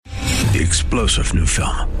The explosive new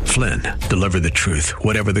film, Flynn, deliver the truth,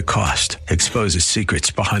 whatever the cost, exposes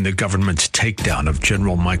secrets behind the government's takedown of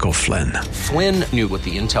General Michael Flynn. Flynn knew what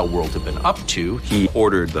the intel world had been up to. He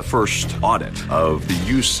ordered the first audit of the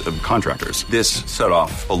use of contractors. This set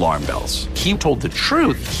off alarm bells. He told the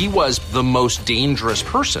truth. He was the most dangerous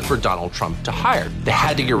person for Donald Trump to hire. They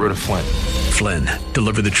had to get rid of Flynn. Flynn,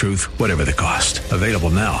 deliver the truth, whatever the cost. Available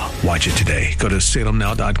now. Watch it today. Go to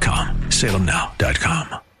salemnow.com.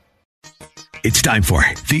 salemnow.com. It's time for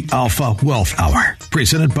the Alpha Wealth Hour,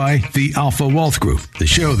 presented by the Alpha Wealth Group, the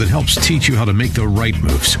show that helps teach you how to make the right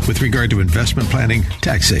moves with regard to investment planning,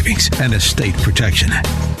 tax savings, and estate protection.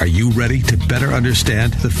 Are you ready to better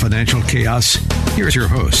understand the financial chaos? Here's your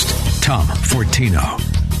host, Tom Fortino.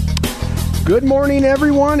 Good morning,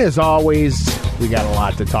 everyone. As always, we got a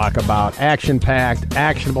lot to talk about. Action-packed,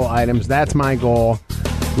 actionable items. That's my goal.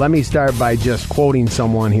 Let me start by just quoting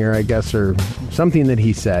someone here, I guess, or something that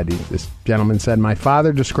he said. This gentleman said, "My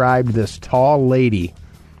father described this tall lady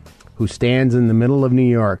who stands in the middle of New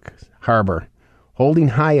York Harbor, holding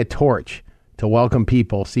high a torch to welcome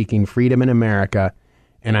people seeking freedom in America,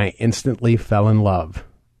 and I instantly fell in love."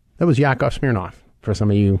 That was Yakov Smirnoff. For some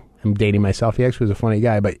of you, I'm dating myself. He actually was a funny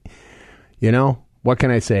guy, but, you know, what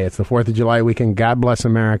can I say? It's the 4th of July weekend. God bless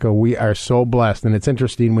America. We are so blessed, and it's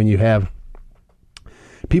interesting when you have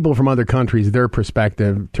people from other countries, their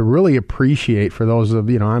perspective, to really appreciate. For those of,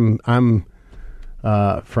 you know, I'm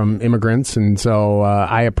from immigrants, and so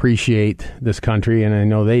I appreciate this country, and I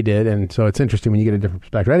know they did, and so it's interesting when you get a different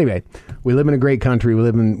perspective. Anyway, we live in a great country.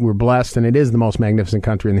 We're blessed, and it is the most magnificent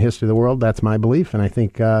country in the history of the world. That's my belief, and I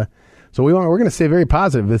think so. We're going to stay very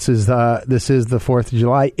positive. This is the 4th of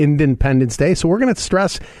July, Independence Day, so we're going to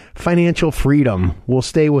stress financial freedom. We'll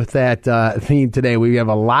stay with that theme today. We have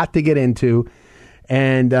a lot to get into.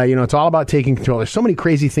 And, you know, it's all about taking control. There's so many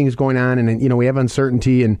crazy things going on, and, you know, we have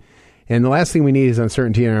uncertainty, and the last thing we need is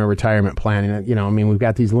uncertainty in our retirement plan. And, you know, I mean, we've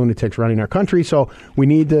got these lunatics running our country, so we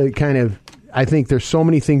need to kind of, I think there's so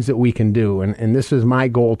many things that we can do, and this is my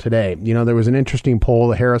goal today. You know, there was an interesting poll,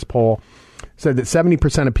 the Harris poll, said that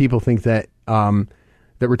 70% of people think that that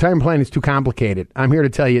retirement plan is too complicated. I'm here to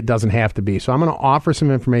tell you it doesn't have to be. So I'm going to offer some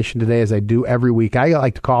information today, as I do every week. I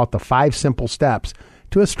like to call it the 5 simple steps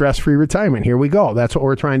to a stress-free retirement. Here we go. That's what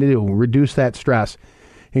we're trying to do. Reduce that stress.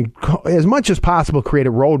 And as much as possible, create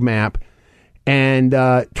a roadmap and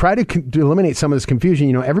try to eliminate some of this confusion.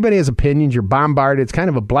 You know, everybody has opinions. You're bombarded. It's kind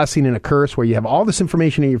of a blessing and a curse where you have all this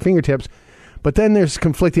information at your fingertips, but then there's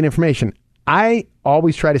conflicting information. I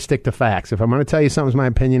always try to stick to facts. If I'm going to tell you something's my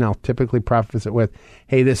opinion, I'll typically preface it with,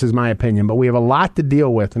 hey, this is my opinion. But we have a lot to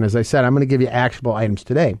deal with. And as I said, I'm going to give you actionable items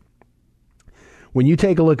today. When you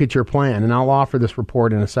take a look at your plan, and I'll offer this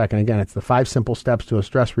report in a second. Again, it's the 5 simple steps to a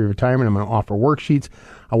stress-free retirement. I'm going to offer worksheets.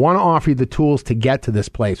 I want to offer you the tools to get to this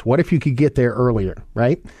place. What if you could get there earlier,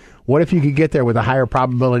 right? What if you could get there with a higher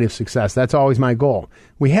probability of success? That's always my goal.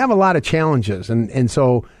 We have a lot of challenges. And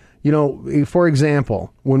so, you know, for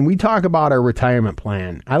example, when we talk about our retirement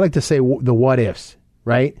plan, I like to say the what ifs,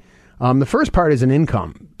 right? The first part is an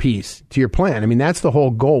income piece to your plan. I mean, that's the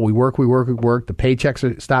whole goal. We work. The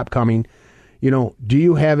paychecks stop coming. You know, do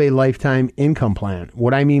you have a lifetime income plan?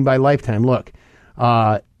 What I mean by lifetime, look,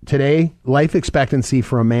 today, life expectancy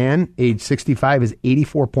for a man age 65 is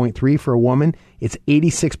 84.3. For a woman, it's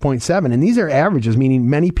 86.7. And these are averages, meaning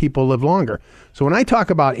many people live longer. So when I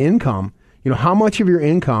talk about income, you know, how much of your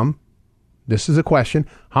income, this is a question,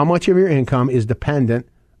 how much of your income is dependent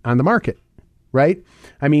on the market, right?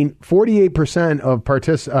 I mean, 48% of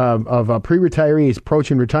pre-retirees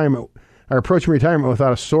approaching retirement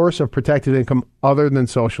without a source of protected income other than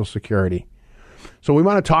Social Security. So we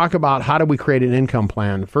want to talk about how do we create an income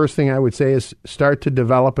plan. The first thing I would say is start to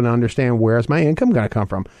develop and understand, where's my income going to come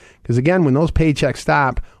from? Because again, when those paychecks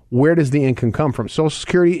stop, where does the income come from? Social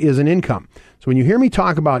Security is an income. So when you hear me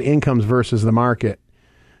talk about incomes versus the market,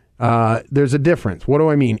 there's a difference. What do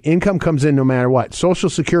I mean? Income comes in no matter what. Social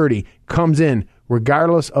Security comes in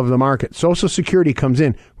regardless of the market. Social Security comes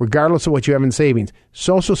in regardless of what you have in savings.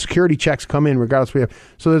 Social Security checks come in regardless of what you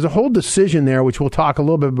have. So there's a whole decision there, which we'll talk a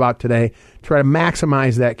little bit about today, to try to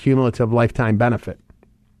maximize that cumulative lifetime benefit.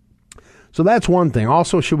 So that's one thing.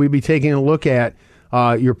 Also, should we be taking a look at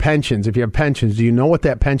your pensions? If you have pensions, do you know what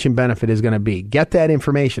that pension benefit is going to be? Get that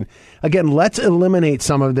information. Again, let's eliminate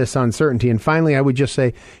some of this uncertainty. And finally, I would just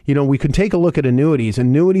say, you know, we can take a look at annuities.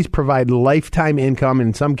 Annuities provide lifetime income,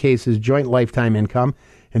 in some cases, joint lifetime income.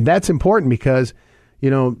 And that's important because, you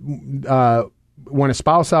know, when a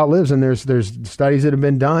spouse outlives, and there's studies that have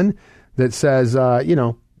been done that says, you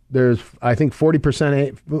know, there's, I think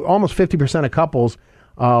 40%, almost 50% of couples,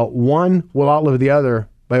 one will outlive the other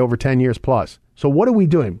by over 10 years plus. So what are we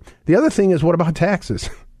doing? The other thing is, what about taxes?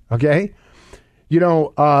 Okay?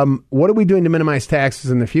 What are we doing to minimize taxes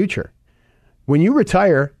in the future? When you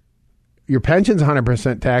retire, your pension's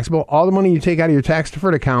 100% taxable. All the money you take out of your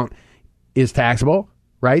tax-deferred account is taxable,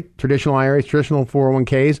 right? Traditional IRAs, traditional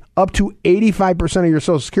 401ks, up to 85% of your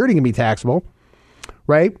Social Security can be taxable,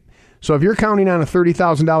 right? So if you're counting on a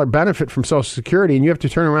 $30,000 benefit from Social Security and you have to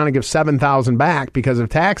turn around and give $7,000 back because of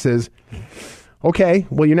taxes, okay,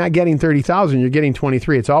 well, you're not getting $30,000, you're getting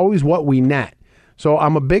 $23,000. It's always what we net. So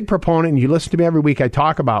I'm a big proponent, and you listen to me every week. I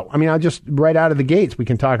talk about, I'll just right out of the gates, we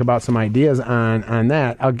can talk about some ideas on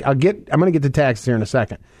that. I'm going to get to taxes here in a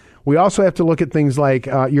second. We also have to look at things like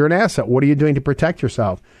you're an asset. What are you doing to protect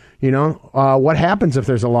yourself? What happens if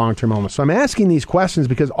there's a long-term illness? So I'm asking these questions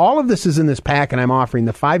because all of this is in this pack, and I'm offering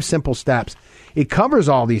the 5 simple steps. It covers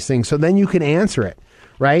all these things, so then you can answer it,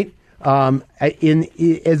 right?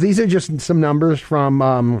 As these are just some numbers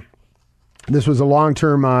from this was a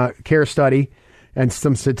long-term care study and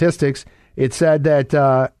some statistics. It said that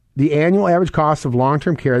the annual average cost of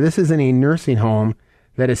long-term care, this is in a nursing home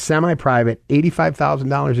that is semi-private,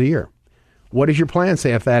 $85,000 a year. What does your plan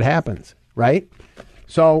say if that happens, right?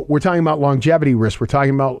 So we're talking about longevity risk. We're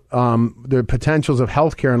talking about the potentials of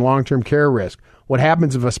healthcare and long-term care risk. What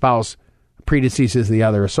happens if a spouse predeceases the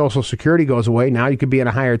other? If Social Security goes away, now you could be in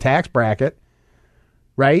a higher tax bracket,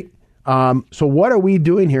 right? So what are we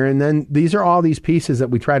doing here? And then these are all these pieces that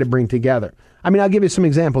we try to bring together. I'll give you some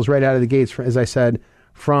examples right out of the gates, as I said,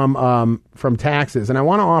 from taxes. And I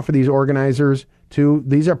want to offer these organizers too.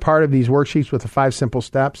 These are part of these worksheets with the 5 simple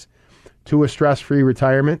steps to a stress-free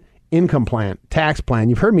retirement. Income plan, tax plan.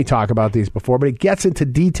 You've heard me talk about these before, but it gets into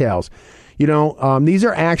details. These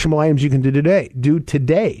are actionable items you can do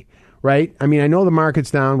today, right? I know the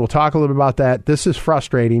market's down. We'll talk a little bit about that. This is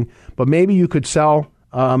frustrating, but maybe you could sell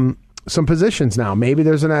some positions now. Maybe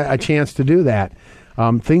there's a chance to do that.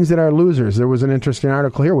 Things that are losers. There was an interesting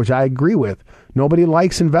article here, which I agree with. Nobody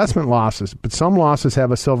likes investment losses, but some losses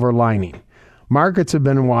have a silver lining. Markets have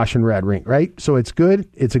been in wash and red ring, right? So it's good.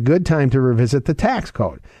 It's a good time to revisit the tax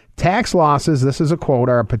code. Tax losses, this is a quote,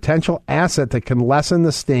 are a potential asset that can lessen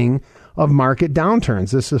the sting of market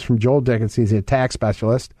downturns. This is from Joel Dickinson. He's a tax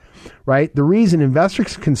specialist, right? The reason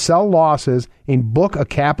investors can sell losses and book a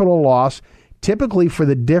capital loss typically for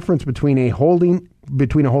the difference between a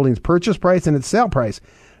holding's purchase price and its sale price.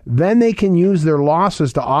 Then they can use their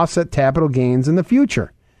losses to offset capital gains in the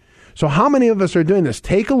future. So how many of us are doing this?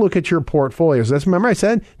 Take a look at your portfolios. Remember I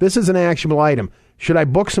said this is an actionable item. Should I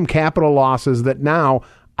book some capital losses that now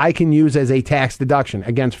I can use as a tax deduction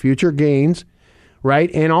against future gains, right?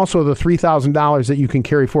 And also the $3,000 that you can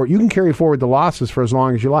carry forward. You can carry forward the losses for as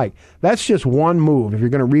long as you like. That's just one move. If you're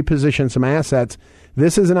going to reposition some assets,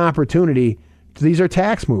 this is an opportunity. These are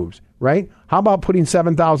tax moves, right? How about putting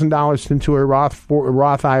 $7,000 into a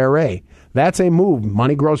Roth IRA? That's a move.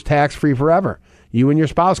 Money grows tax-free forever. You and your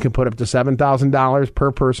spouse can put up to $7,000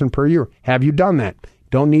 per person per year. Have you done that?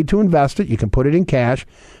 Don't need to invest it. You can put it in cash.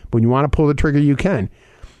 But when you want to pull the trigger, you can.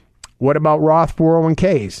 What about Roth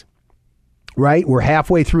 401ks? Right? We're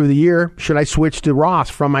halfway through the year. Should I switch to Roth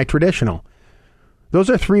from my traditional? Those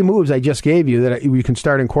are 3 moves I just gave you that you can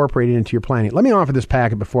start incorporating into your planning. Let me offer this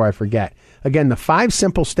packet before I forget. Again, the 5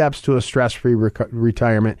 simple steps to a stress-free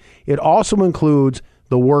retirement. It also includes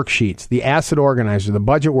the worksheets, the asset organizer, the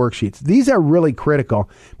budget worksheets. These are really critical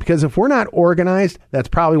because if we're not organized, that's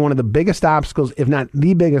probably one of the biggest obstacles, if not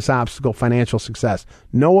the biggest obstacle, financial success.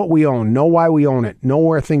 Know what we own, know why we own it, know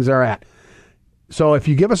where things are at. So if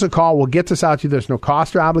you give us a call, we'll get this out to you. There's no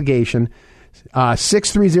cost or obligation.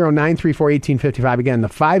 630-934-1855. Again, the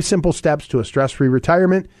 5 simple steps to a stress-free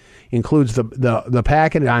retirement includes the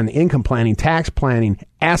packet on income planning, tax planning,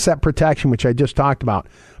 asset protection, which I just talked about,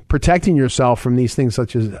 protecting yourself from these things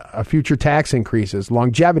such as future tax increases,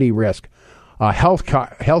 longevity risk, health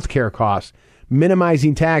care costs,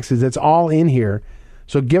 minimizing taxes. It's all in here.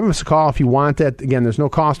 So give us a call if you want that. Again, there's no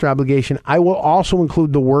cost or obligation. I will also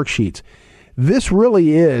include the worksheets. This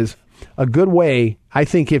really is a good way. I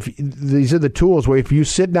think if these are the tools where if you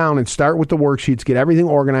sit down and start with the worksheets, get everything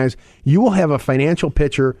organized, you will have a financial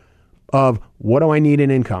picture of what do I need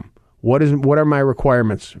in income? What are my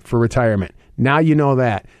requirements for retirement? Now you know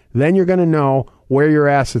that. Then you're going to know where your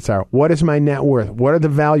assets are. What is my net worth? What are the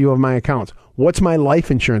value of my accounts? What's my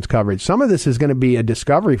life insurance coverage? Some of this is going to be a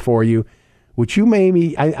discovery for you, which you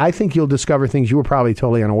I think you'll discover things you were probably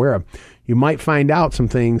totally unaware of. You might find out some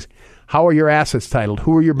things. How are your assets titled?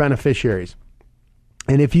 Who are your beneficiaries?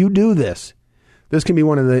 And if you do this can be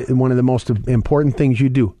one of the most important things you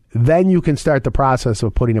do. Then you can start the process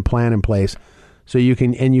of putting a plan in place So you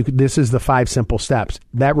can, this is the 5 simple steps.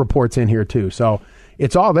 That report's in here too. So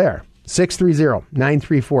it's all there.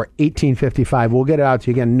 630-934-1855. We'll get it out to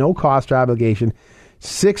you again. No cost or obligation.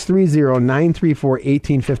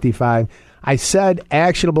 630-934-1855. I said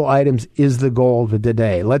actionable items is the goal of the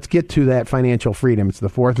day. Let's get to that financial freedom. It's the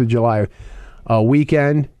 4th of July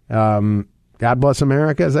weekend. God bless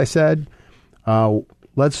America, as I said.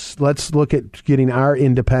 Let's look at getting our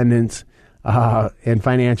independence and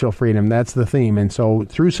financial freedom. That's the theme. And so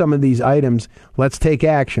through some of these items, let's take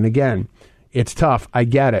action. Again, it's tough. I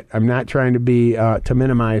get it. I'm not trying to be to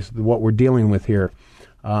minimize what we're dealing with here.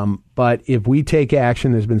 But if we take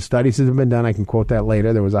action, there's been studies that have been done. I can quote that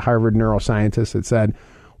later. There was a Harvard neuroscientist that said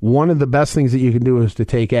one of the best things that you can do is to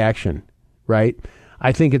take action, right?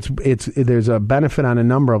 I think there's a benefit on a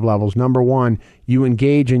number of levels. Number one, you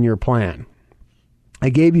engage in your plan. I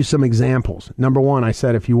gave you some examples. Number one, I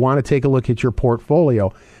said if you want to take a look at your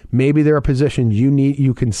portfolio, maybe there are positions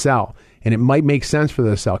you can sell, and it might make sense for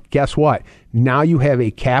them to sell. Guess what? Now you have a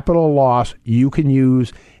capital loss you can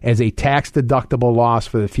use as a tax-deductible loss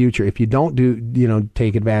for the future. If you don't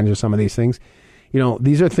take advantage of some of these things,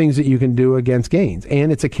 these are things that you can do against gains,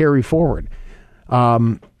 and it's a carry forward.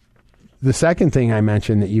 The second thing I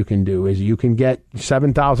mentioned that you can do is you can get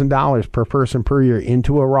 $7,000 per person per year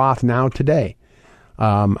into a Roth now today.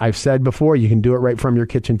 I've said before, you can do it right from your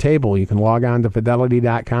kitchen table. You can log on to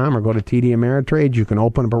Fidelity.com or go to TD Ameritrade. You can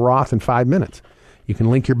open up a Roth in 5 minutes. You can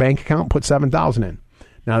link your bank account and put $7,000 in.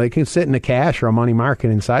 Now, they can sit in a cash or a money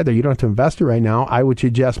market inside there. You don't have to invest it right now. I would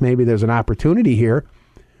suggest maybe there's an opportunity here,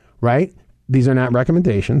 right? These are not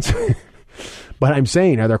recommendations. But I'm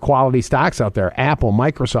saying, are there quality stocks out there? Apple,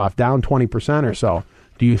 Microsoft, down 20% or so.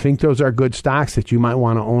 Do you think those are good stocks that you might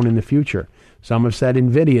want to own in the future? Some have said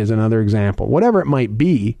NVIDIA is another example. Whatever it might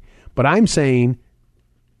be, but I'm saying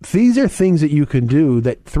these are things that you can do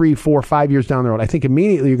that 3, 4, 5 years down the road. I think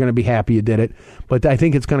immediately you're going to be happy you did it, but I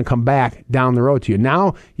think it's going to come back down the road to you.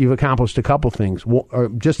 Now you've accomplished a couple things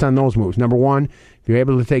just on those moves. Number one, if you're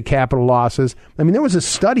able to take capital losses. I mean, there was a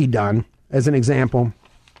study done, as an example,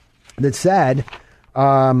 that said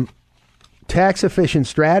tax-efficient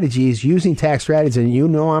strategies, using tax strategies,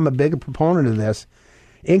 and I'm a big proponent of this,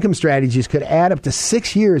 income strategies could add up to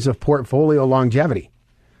 6 years of portfolio longevity.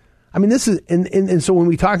 I mean, this is, and so when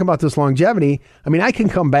we talk about this longevity, I mean, I can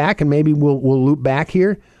come back and maybe we'll loop back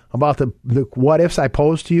here about the what ifs I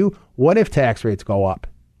posed to you. What if tax rates go up?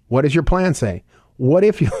 What does your plan say? What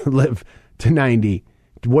if you live to 90?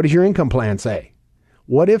 What does your income plan say?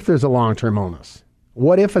 What if there's a long-term illness?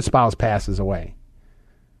 What if a spouse passes away?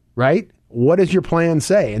 Right? What does your plan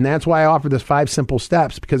say? And that's why I offer this 5 simple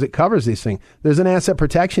steps, because it covers these things. There's an asset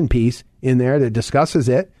protection piece in there that discusses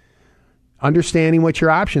it, understanding what your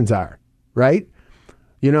options are, right?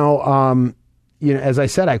 As I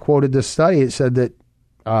said, I quoted this study. It said that,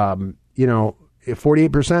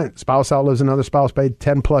 48% spouse outlives another spouse by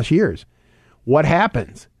 10 plus years. What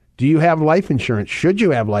happens? Do you have life insurance? Should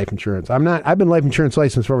you have life insurance? I've been life insurance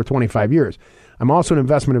licensed for over 25 years. I'm also an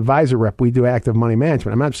investment advisor rep. We do active money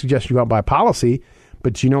management. I'm not suggesting you go out and buy a policy,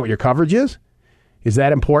 but do you know what your coverage is? Is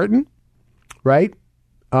that important? Right?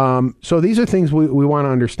 So these are things we want to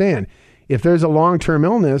understand. If there's a long-term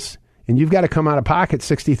illness and you've got to come out of pocket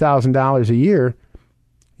 $60,000 a year,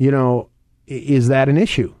 is that an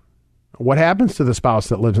issue? What happens to the spouse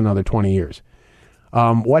that lives another 20 years?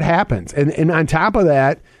 What happens? And on top of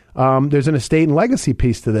that, there's an estate and legacy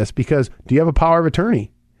piece to this, because do you have a power of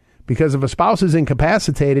attorney? Because if a spouse is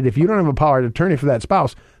incapacitated, if you don't have a power of attorney for that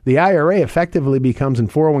spouse, the IRA effectively becomes in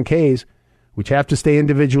 401ks, which have to stay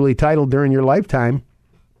individually titled during your lifetime.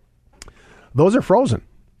 Those are frozen.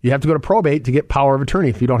 You have to go to probate to get power of attorney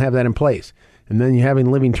if you don't have that in place. And then you have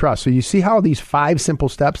in living trust. So you see how these 5 simple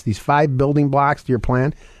steps, these 5 building blocks to your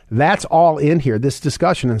plan, that's all in here, this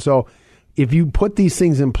discussion. And so if you put these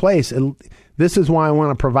things in place, this is why I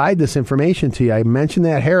want to provide this information to you. I mentioned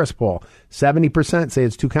that Harris poll. 70% say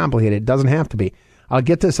it's too complicated. It doesn't have to be. I'll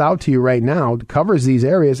get this out to you right now. It covers these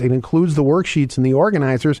areas. It includes the worksheets and the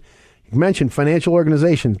organizers. You mentioned financial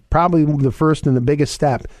organization, probably the first and the biggest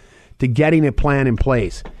step to getting a plan in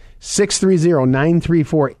place.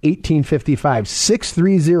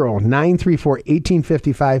 630-934-1855.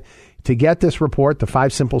 630-934-1855 to get this report, the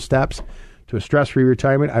 5 simple steps to a stress-free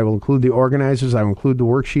retirement. I will include the organizers. I will include the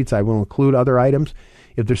worksheets. I will include other items.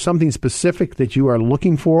 If there's something specific that you are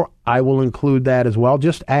looking for, I will include that as well.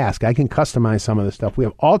 Just ask. I can customize some of this stuff. We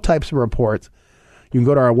have all types of reports. You can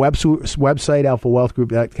go to our website,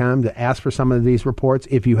 alphawealthgroup.com, to ask for some of these reports.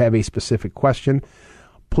 If you have a specific question,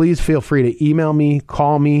 please feel free to email me,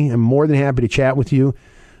 call me. I'm more than happy to chat with you.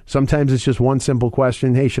 Sometimes it's just one simple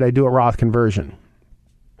question. Hey, should I do a Roth conversion?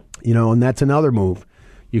 And that's another move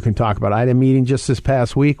you can talk about. I had a meeting just this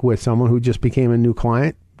past week with someone who just became a new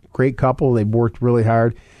client. Great couple. They've worked really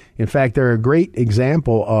hard. In fact, they're a great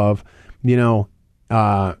example of,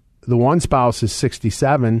 the one spouse is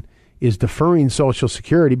 67, is deferring Social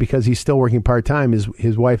Security because he's still working part-time.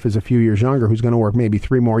 His wife is a few years younger, who's going to work maybe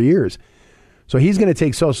 3 more years. So he's going to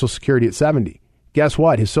take Social Security at 70. Guess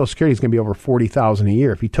what? His Social Security is going to be over $40,000 a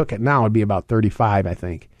year. If he took it now, it'd be about 35, I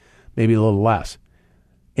think, maybe a little less.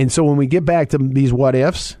 And so when we get back to these what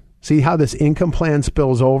ifs, see how this income plan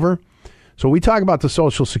spills over? So we talk about the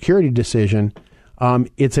Social Security decision.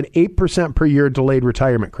 It's an 8% per year delayed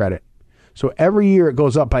retirement credit. So every year it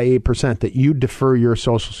goes up by 8% that you defer your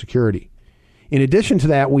Social Security. In addition to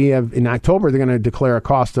that, we have in October, they're going to declare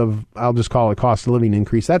a I'll just call it a cost of living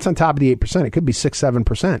increase. That's on top of the 8%. It could be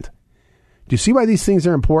 6-7%. Do you see why these things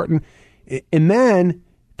are important? And then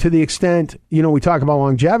to the extent, we talk about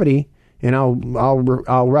longevity, and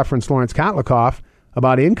I'll reference Lawrence Kotlikoff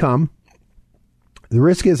about income. The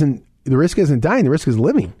risk isn't dying. The risk is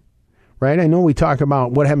living, right? I know we talk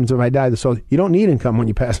about what happens if I die. So you don't need income when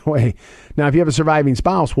you pass away. Now, if you have a surviving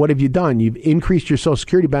spouse, what have you done? You've increased your Social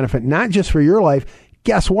Security benefit, not just for your life.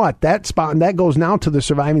 Guess what? That goes now to the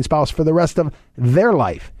surviving spouse for the rest of their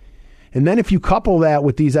life. And then if you couple that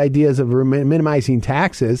with these ideas of minimizing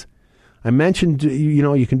taxes, I mentioned,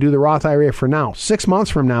 you can do the Roth IRA for now. 6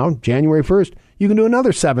 months from now, January 1st, you can do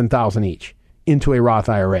another $7,000 each into a Roth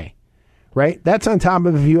IRA, right? That's on top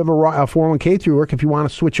of if you have a 401k through work, if you want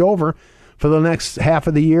to switch over for the next half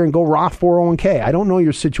of the year and go Roth 401k. I don't know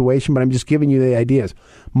your situation, but I'm just giving you the ideas.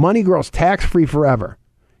 Money grows tax-free forever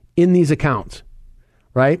in these accounts,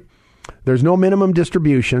 right? There's no minimum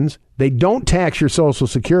distributions. They don't tax your Social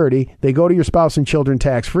Security. They go to your spouse and children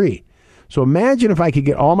tax-free. So imagine if I could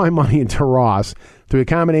get all my money into Roth through a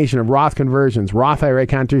combination of Roth conversions, Roth IRA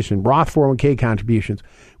contributions, Roth 401k contributions,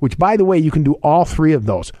 which, by the way, you can do all 3 of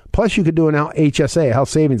those. Plus, you could do an HSA, a health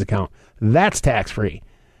savings account. That's tax-free.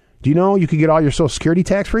 Do you know you could get all your Social Security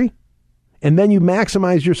tax-free? And then you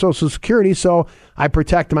maximize your Social Security so I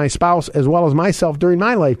protect my spouse as well as myself during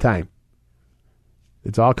my lifetime.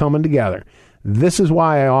 It's all coming together. This is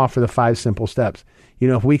why I offer the 5 simple steps.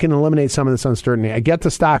 If we can eliminate some of this uncertainty, I get the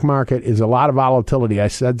stock market is a lot of volatility. I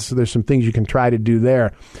said so there's some things you can try to do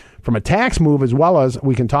there. From a tax move, as well as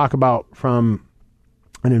we can talk about from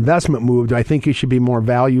an investment move, do I think you should be more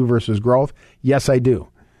value versus growth? Yes, I do.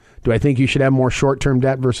 Do I think you should have more short-term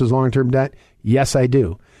debt versus long-term debt? Yes, I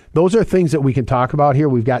do. Those are things that we can talk about here.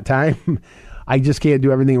 We've got time. I just can't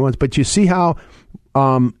do everything at once. But you see how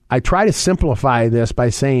I try to simplify this by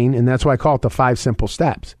saying, and that's why I call it the 5 simple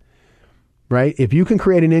steps. Right? If you can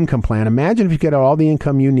create an income plan, imagine if you get all the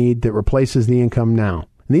income you need that replaces the income now.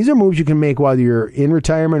 And these are moves you can make while you're in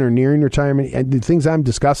retirement or nearing retirement, and the things I'm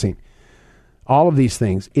discussing. All of these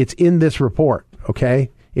things. It's in this report,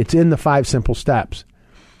 okay? It's in the 5 simple steps.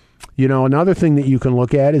 Another thing that you can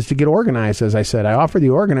look at is to get organized. As I said, I offer the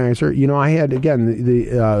organizer. I had, again,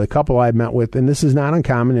 the couple I met with, and this is not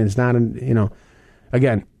uncommon, and it's not,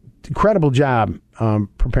 again, incredible job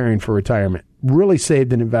preparing for retirement. Really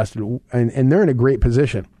saved and invested, and they're in a great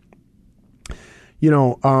position.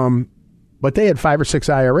 But they had 5 or 6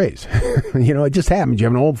 IRAs. It just happens. You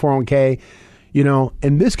have an old 401k,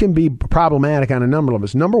 and this can be problematic on a number of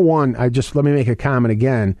us. Number one, let me make a comment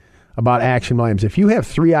again about action items. If you have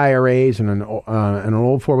 3 IRAs and an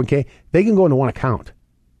old 401k, they can go into one account,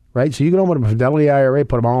 right? So you can open a Fidelity IRA,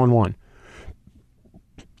 put them all in one.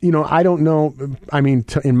 I don't know. I mean,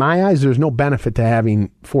 in my eyes, there's no benefit to having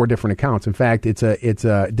 4 different accounts. In fact, it's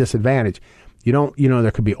a disadvantage. You don't, there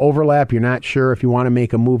could be overlap. You're not sure if you want to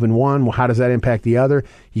make a move in one. Well, how does that impact the other?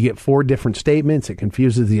 You get 4 different statements. It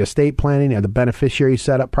confuses the estate planning. Are the beneficiaries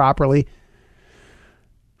set up properly?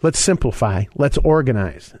 Let's simplify. Let's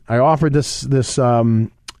organize. I offered this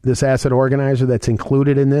asset organizer that's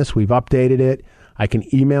included in this. We've updated it. I can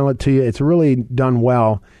email it to you. It's really done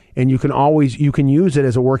well. And you can use it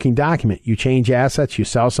as a working document. You change assets, you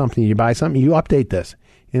sell something, you buy something, you update this.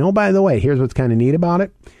 And oh, by the way, here's what's kind of neat about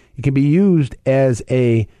it. It can be used as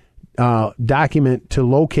a document to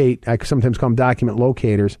locate. I sometimes call them document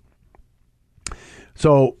locators.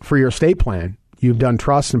 So for your estate plan, you've done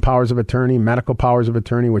trusts and powers of attorney, medical powers of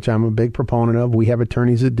attorney, which I'm a big proponent of. We have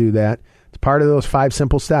attorneys that do that. It's part of those 5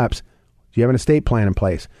 simple steps. Do you have an estate plan in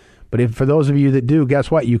place? But for those of you that do,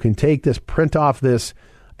 guess what? You can take this, print off this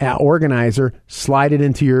organizer, slide it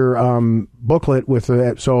into your booklet with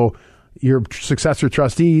so your successor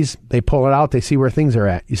trustees, they pull it out, they see where things are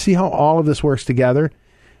at. You see how all of this works together?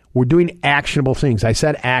 We're doing actionable things. I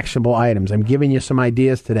said actionable items. I'm giving you some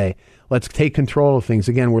ideas today. Let's take control of things.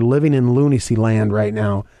 Again, we're living in lunacy land right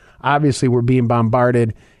now. Obviously, we're being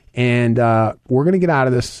bombarded, And we're going to get out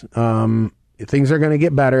of this. Things are going to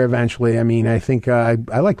get better eventually. I mean, I think I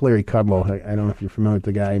like Larry Kudlow. I don't know if you're familiar with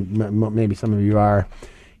the guy. Maybe some of you are.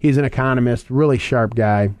 He's an economist, really sharp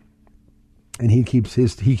guy. And he keeps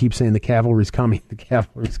saying the cavalry's coming. The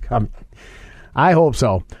cavalry's coming. I hope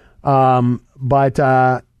so. But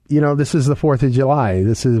this is the 4th of July.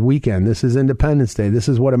 This is weekend. This is Independence Day. This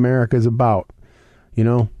is what America's about.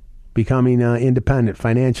 Becoming independent,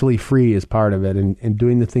 financially free is part of it, and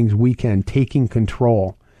doing the things we can, taking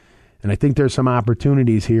control. And I think there's some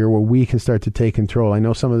opportunities here where we can start to take control. I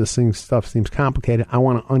know some of this stuff seems complicated. I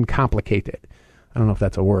want to uncomplicate it. I don't know if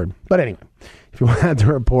that's a word. But anyway, if you want the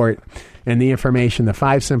report and the information, the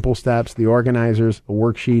 5 simple steps, the organizers, the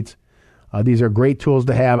worksheets, these are great tools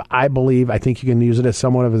to have. I think you can use it as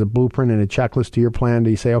somewhat of a blueprint and a checklist to your plan. Do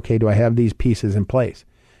you say, okay, do I have these pieces in place?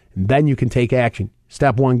 And then you can take action.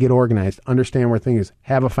 Step 1, get organized. Understand where things is.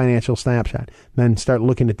 Have a financial snapshot. Then start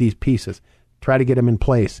looking at these pieces. Try to get them in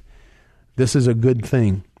place. This is a good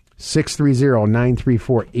thing.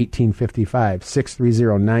 630-934-1855.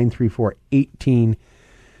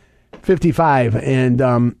 630-934-1855. And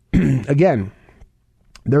again,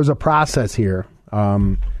 there's a process here.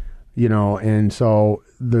 And so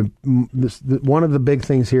one of the big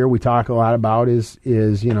things here we talk a lot about is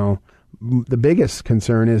the biggest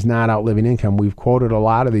concern is not outliving income. We've quoted a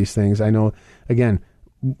lot of these things. I know, again,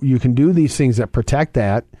 you can do these things that protect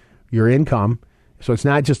your income. So it's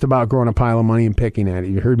not just about growing a pile of money and picking at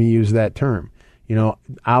it. You heard me use that term.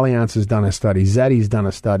 Allianz has done a study. Zeti's done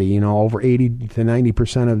a study. Over 80 to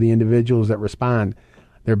 90% of the individuals that respond,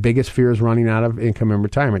 their biggest fear is running out of income in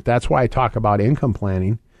retirement. That's why I talk about income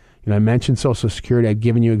planning. I mentioned Social Security. I've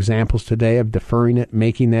given you examples today of deferring it,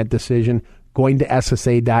 making that decision, going to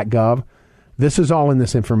SSA.gov. This is all in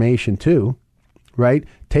this information too, right?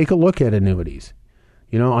 Take a look at annuities.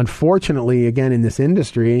 Unfortunately, again, in this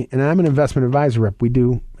industry, and I'm an investment advisor rep, we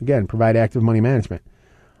do, again, provide active money management.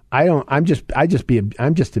 I'm just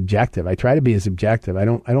objective. I try to be as objective. I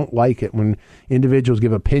don't like it when individuals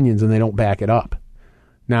give opinions and they don't back it up.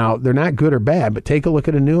 Now, they're not good or bad, but take a look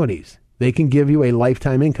at annuities. They can give you a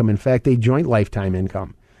lifetime income. In fact, a joint lifetime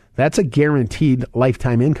income. That's a guaranteed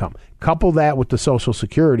lifetime income. Couple that with the Social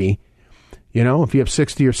Security. If you have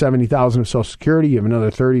 60 or 70,000 of Social Security, you have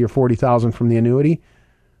another 30 or 40,000 from the annuity,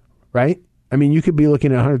 right? I mean, you could be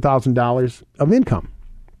looking at $100,000 of income.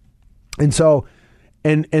 And so,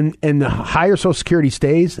 and the higher Social Security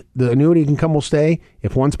stays, the annuity income will stay.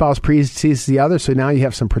 If one spouse precedes the other, so now you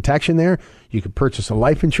have some protection there. You could purchase a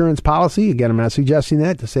life insurance policy. Again, I'm not suggesting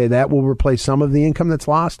that to say that will replace some of the income that's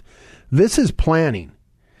lost. This is planning.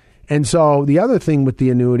 And so the other thing with the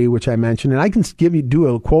annuity, which I mentioned, and I can do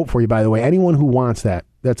a quote for you, by the way, anyone who wants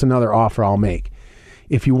that's another offer I'll make.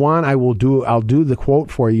 If you want, I'll do the quote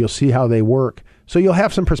for you. You'll see how they work. So you'll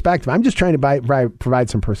have some perspective. I'm just trying to provide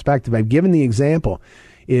some perspective. I've given the example.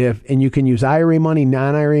 And you can use IRA money,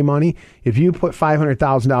 non-IRA money. If you put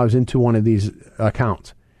 $500,000 into one of these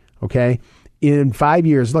accounts, okay, in 5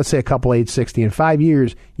 years, let's say a couple age 60, in 5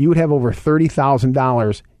 years, you would have over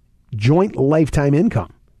 $30,000 joint lifetime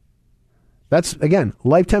income. That's, again,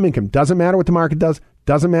 lifetime income. Doesn't matter what the market does.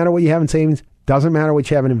 Doesn't matter what you have in savings. Doesn't matter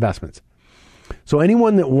what you have in investments. So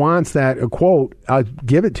anyone that wants that quote, I'll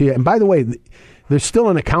give it to you. And by the way, there's still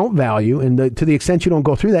an account value. And to the extent you don't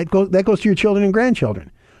go through that, that goes to your children and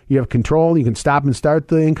grandchildren. You have control. You can stop and start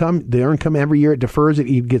the income. The income every year, it defers.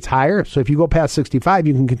 It gets higher. So if you go past 65,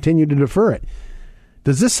 you can continue to defer it.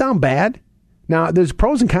 Does this sound bad? Now, there's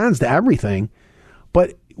pros and cons to everything.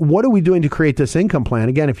 But what are we doing to create this income plan?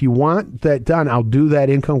 Again, if you want that done, I'll do that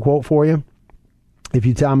income quote for you. If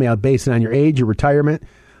you tell me I'll base it on your age, your retirement,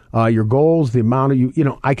 your goals, the amount of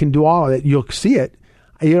I can do all of it. You'll see it.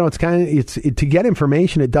 It's to get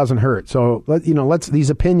information. It doesn't hurt. So these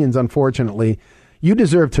opinions, unfortunately, you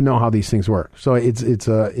deserve to know how these things work. So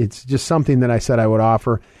it's just something that I said I would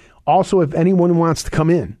offer. Also, if anyone wants to come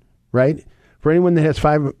in, right? For anyone that has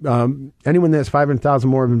 $500,000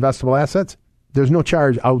 more of investable assets, there's no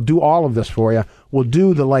charge. I'll do all of this for you. We'll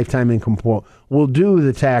do the lifetime income quote. We'll do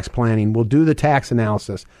the tax planning. We'll do the tax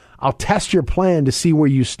analysis. I'll test your plan to see where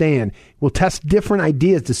you stand. We'll test different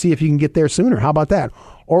ideas to see if you can get there sooner. How about that?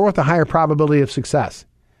 Or with a higher probability of success.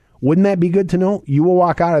 Wouldn't that be good to know? You will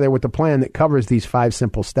walk out of there with a plan that covers these 5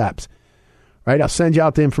 simple steps. Right? I'll send you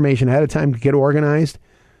out the information ahead of time to get organized.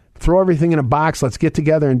 Throw everything in a box. Let's get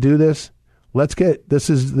together and do this. This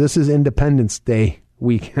is Independence Day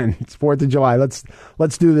weekend. It's 4th of July. Let's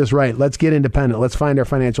do this right. Let's get independent. Let's find our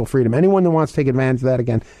financial freedom. Anyone that wants to take advantage of that,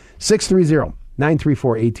 again,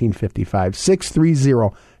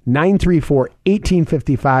 630-934-1855.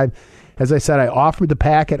 630-934-1855. As I said, I offered the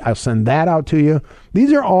packet. I'll send that out to you.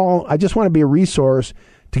 These are all, I just want to be a resource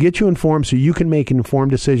to get you informed so you can make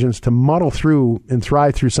informed decisions to muddle through and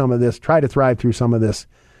thrive through some of this, try to thrive through some of this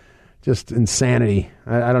just insanity.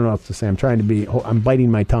 I don't know what to say. I'm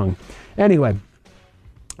biting my tongue. Anyway,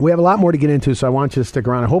 we have a lot more to get into, so I want you to stick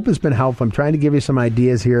around. I hope it's been helpful. I'm trying to give you some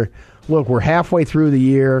ideas here. Look, we're halfway through the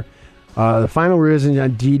year. The final revision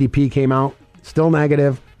on GDP came out, still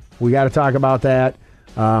negative. We got to talk about that.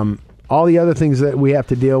 All the other things that we have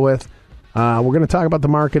to deal with. We're going to talk about the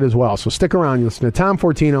market as well. So stick around. You listen to Tom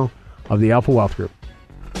Fortino of the Alpha Wealth Group.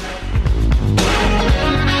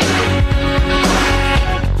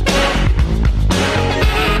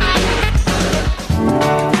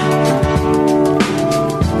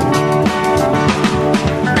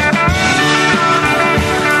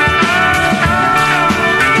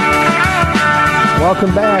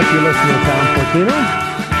 Welcome back. You're listening to Tom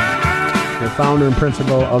Fortino, the founder and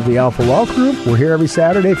principal of the Alpha Wealth Group. We're here every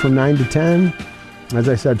Saturday from 9 to 10. As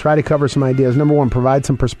I said, try to cover some ideas. Number one, provide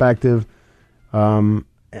some perspective on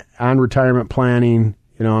retirement planning.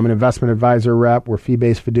 You know, I'm an investment advisor rep. We're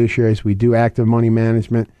fee-based fiduciaries. We do active money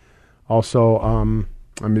management. Also,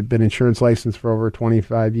 I've been insurance licensed for over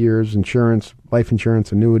 25 years. Insurance, life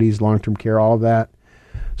insurance, annuities, long-term care, all of that.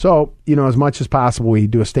 So, you know, as much as possible, we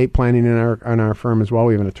do estate planning in our firm as well.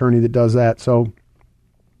 We have an attorney that does that. So,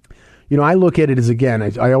 you know, I look at it as, again,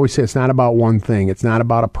 I always say it's not about one thing. It's not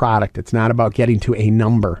about a product. It's not about getting to a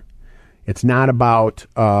number. It's not about,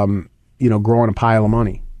 growing a pile of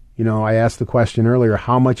money. You know, I asked the question earlier,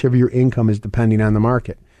 how much of your income is depending on the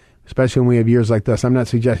market, especially when we have years like this. I'm not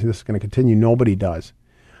suggesting this is going to continue. Nobody does.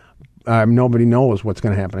 Nobody knows what's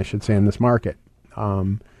going to happen, I should say, in this market.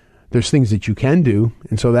 There's things that you can do.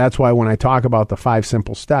 And so that's why when I talk about the 5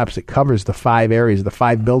 simple steps, it covers the 5 areas, the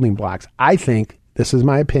 5 building blocks. I think, this is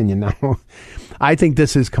my opinion now, I think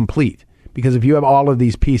this is complete. Because if you have all of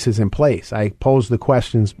these pieces in place, I posed the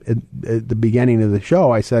questions at the beginning of the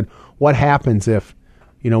show. I said, what happens if,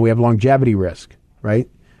 we have longevity risk, right?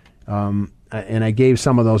 And I gave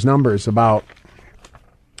some of those numbers about,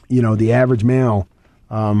 the average male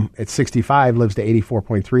at 65 lives to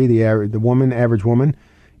 84.3. The average woman,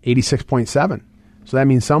 86.7. So that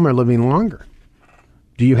means some are living longer.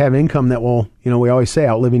 Do you have income that will, we always say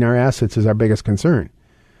outliving our assets is our biggest concern.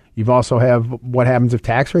 You've also have what happens if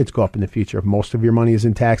tax rates go up in the future, if most of your money is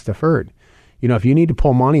in tax deferred. If you need to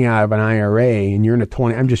pull money out of an IRA and you're in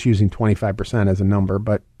I'm just using 25% as a number,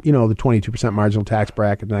 but the 22% marginal tax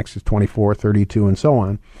bracket, the next is 24, 32, and so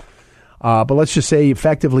on. But let's just say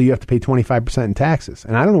effectively you have to pay 25% in taxes.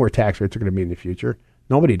 And I don't know where tax rates are going to be in the future.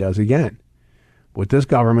 Nobody does, again. With this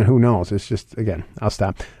government, who knows? It's just, again, I'll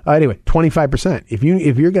stop. Anyway, 25%. If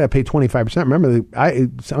you're going to pay 25%, remember,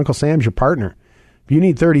 Uncle Sam's your partner. If you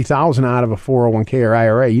need $30,000 out of a 401k or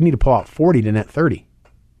IRA, you need to pull out 40 to net 30.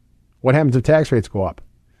 What happens if tax rates go up?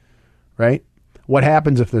 Right? What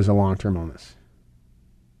happens if there's a long-term illness?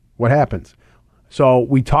 What happens? So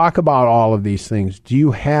we talk about all of these things. Do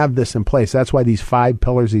you have this in place? That's why these 5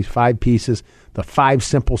 pillars, these 5 pieces, the 5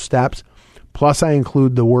 simple steps. Plus, I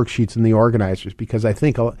include the worksheets and the organizers because I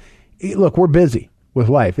think, look, we're busy with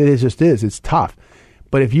life. It just is. It's tough.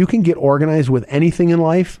 But if you can get organized with anything in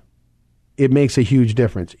life, it makes a huge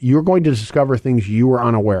difference. You're going to discover things you were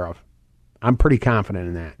unaware of. I'm pretty confident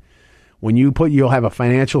in that. When you'll have a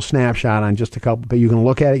financial snapshot on just a couple, but you can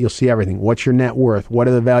look at it, you'll see everything. What's your net worth? What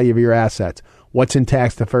are the value of your assets? What's in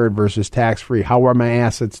tax deferred versus tax free? How are my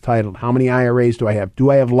assets titled? How many IRAs do I have?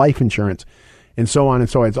 Do I have life insurance? And so on and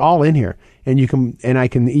so on. It's all in here. And I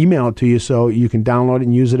can email it to you so you can download it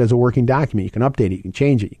and use it as a working document. You can update it, you can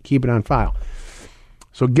change it, you can keep it on file.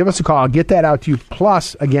 So give us a call. I'll get that out to you.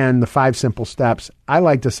 Plus, again, the 5 simple steps. I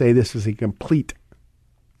like to say this is a complete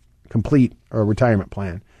retirement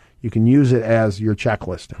plan. You can use it as your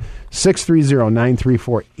checklist.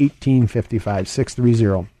 630-934-1855.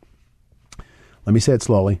 630. Let me say it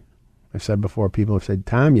slowly. I've said before, people have said,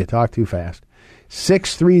 Tom, you talk too fast.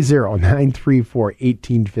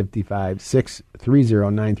 630-934-1855.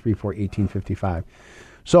 630-934-1855.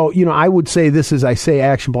 So, I would say this is, I say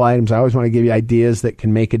actionable items. I always want to give you ideas that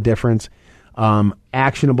can make a difference.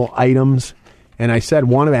 Actionable items. And I said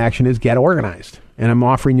one of action is get organized. And I'm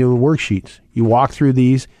offering you the worksheets. You walk through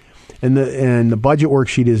these. And the budget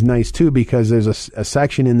worksheet is nice, too, because there's a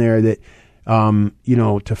section in there that,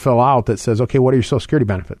 to fill out that says, okay, what are your Social Security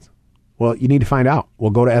benefits? Well, you need to find out.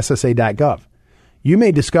 Well, go to SSA.gov. You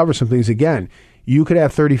may discover some things again. You could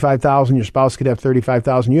have $35,000. Your spouse could have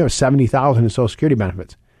 $35,000. You have $70,000 in Social Security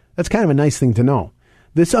benefits. That's kind of a nice thing to know.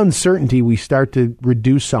 This uncertainty, we start to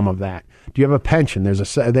reduce some of that. Do you have a pension?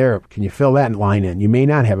 There's there. Can you fill that line in? You may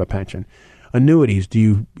not have a pension. Annuities.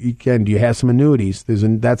 Do you have some annuities?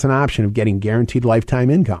 That's an option of getting guaranteed lifetime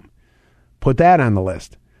income. Put that on the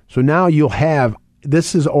list. So now you'll have,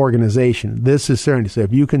 this is organization. This is certainty. So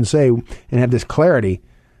if you can say and have this clarity,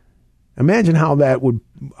 imagine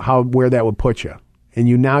where that would put you. And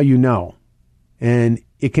you know. And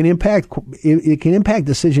it can impact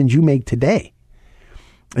decisions you make today.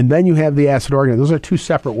 And then you have the asset organization. Those are two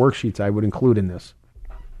separate worksheets I would include in this.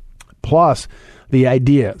 Plus the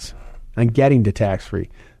ideas on getting to tax-free,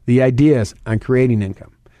 the ideas on creating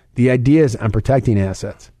income, the ideas on protecting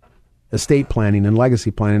assets, estate planning and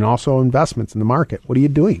legacy planning, and also investments in the market. What are you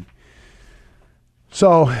doing?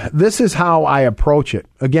 So this is how I approach it.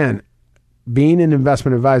 Again, being an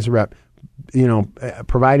investment advisor rep,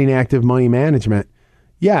 providing active money management,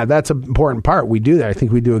 yeah, that's an important part. We do that. I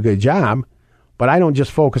think we do a good job. But I don't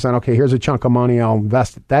just focus on, okay, here's a chunk of money, I'll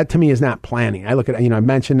invest it. That to me is not planning. I look at, I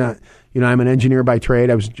mentioned that, I'm an engineer by trade.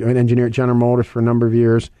 I was an engineer at General Motors for a number of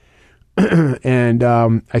years. And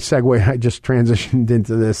I just transitioned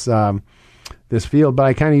into this field, but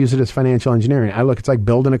I kind of use it as financial engineering. It's like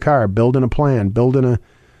building a car, building a plan, building a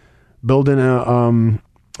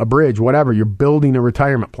bridge, whatever. You're building a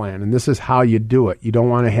retirement plan, and this is how you do it. You don't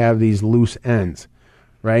want to have these loose ends,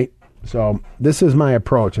 right? So this is my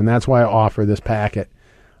approach, and that's why I offer this packet.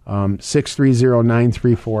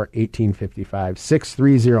 630-934-1855.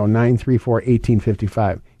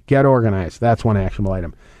 630-934-1855. Get organized. That's one actionable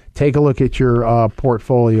item. Take a look at your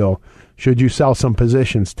portfolio. Should you sell some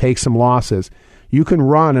positions? Take some losses. You can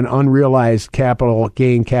run an unrealized capital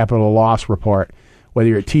gain, capital loss report, whether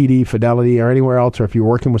you're at TD, Fidelity, or anywhere else, or if you're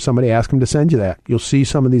working with somebody, ask them to send you that. You'll see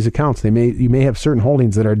some of these accounts. You may have certain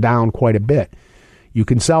holdings that are down quite a bit. You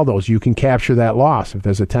can sell those. You can capture that loss. If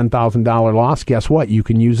there's a $10,000 loss, guess what? You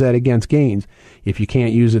can use that against gains. If you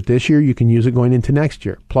can't use it this year, you can use it going into next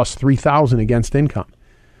year, plus $3,000 against income.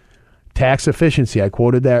 Tax efficiency. I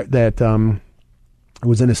quoted that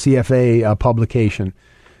was in a CFA publication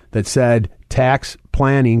that said tax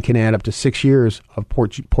planning can add up to 6 years of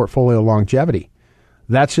portfolio longevity.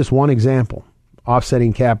 That's just one example.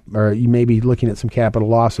 Offsetting or you may be looking at some capital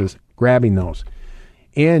losses, grabbing those.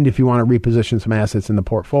 And if you want to reposition some assets in the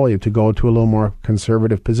portfolio to go to a little more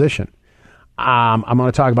conservative position. I'm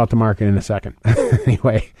going to talk about the market in a second.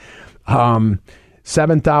 Anyway,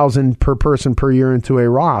 $7,000 per person per year into a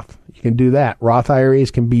Roth. You can do that. Roth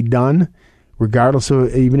IRAs can be done regardless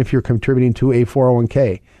of, even if you're contributing to a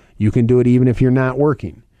 401k. You can do it even if you're not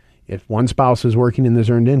working. If one spouse is working and there's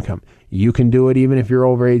earned income, you can do it even if you're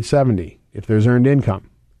over age 70, if there's earned income.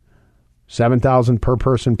 $7,000 per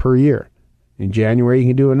person per year. In January, you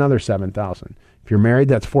can do another $7,000. If you're married,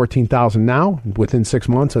 that's $14,000 now. Within 6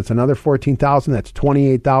 months, that's another $14,000. That's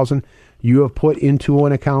 $28,000 you have put into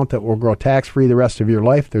an account that will grow tax-free the rest of your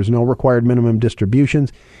life. There's no required minimum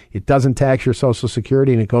distributions. It doesn't tax your Social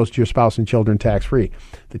Security, and it goes to your spouse and children tax-free.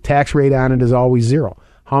 The tax rate on it is always zero.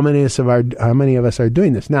 How many of us are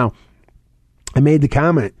doing this? Now, I made the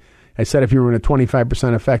comment. I said if you were in a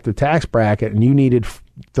 25% effective tax bracket and you needed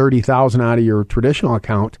 $30,000 out of your traditional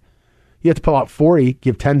account, you have to pull out 40,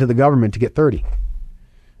 give 10 to the government to get 30,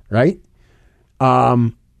 right?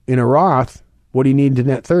 In a Roth, what do you need to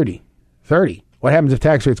net 30? 30. What happens if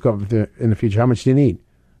tax rates go up in the future? How much do you need?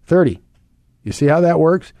 30. You see how that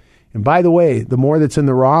works? And by the way, the more that's in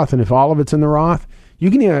the Roth, and if all of it's in the Roth,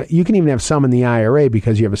 you can even have some in the IRA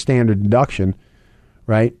because you have a standard deduction,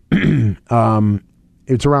 right? It's around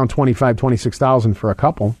 $25,000, $26,000 for a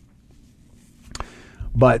couple.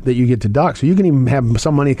 But that you get to deduct. So you can even have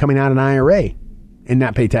some money coming out of an IRA and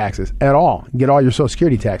not pay taxes at all. Get all your Social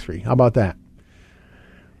Security tax-free. How about that?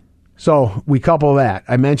 So we couple that.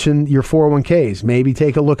 I mentioned your 401ks. Maybe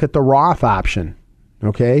take a look at the Roth option,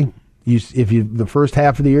 okay? The first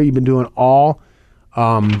half of the year you've been doing all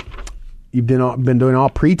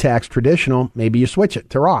pre-tax traditional, maybe you switch it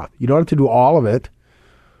to Roth. You don't have to do all of it,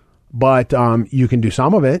 but you can do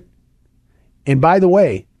some of it. And by the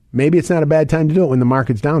way, maybe it's not a bad time to do it when the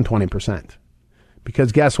market's down 20%.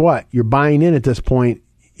 Because guess what? You're buying in at this point,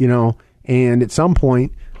 and at some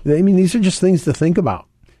point, these are just things to think about.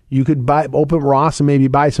 You could open Roths and maybe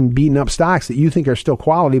buy some beaten up stocks that you think are still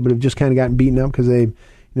quality, but have just kind of gotten beaten up because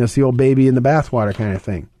it's the old baby in the bathwater kind of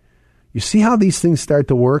thing. You see how these things start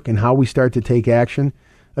to work and how we start to take action?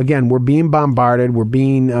 Again, we're being bombarded. We're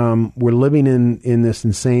living in this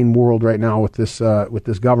insane world right now with this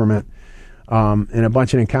government. And a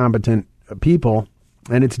bunch of incompetent people,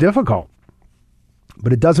 and it's difficult.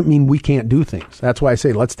 But it doesn't mean we can't do things. That's why I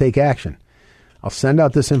say let's take action. I'll send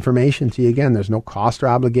out this information to you again. There's no cost or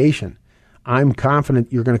obligation. I'm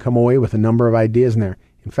confident you're going to come away with a number of ideas in there.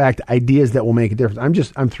 In fact, ideas that will make a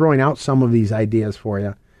difference. I'm throwing out some of these ideas for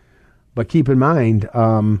you. But keep in mind,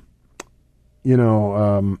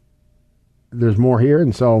 there's more here,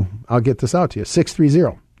 and so I'll get this out to you.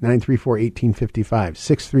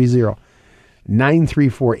 630-934-1855.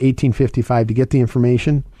 630-934-1855 to get the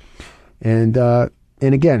information. And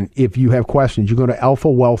again, if you have questions, you go to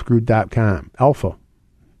alphawealthgroup.com. Alpha,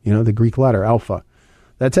 the Greek letter, alpha.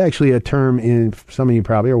 That's actually a term in, some of you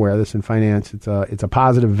probably are aware of this in finance. It's a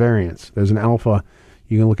positive variance. There's an alpha.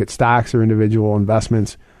 You can look at stocks or individual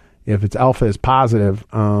investments. If it's alpha is positive,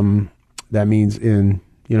 that means in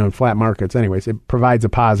flat markets. Anyways, it provides a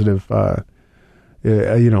positive,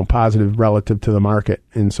 positive relative to the market.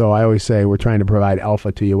 And so I always say we're trying to provide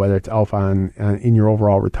alpha to you, whether it's alpha in your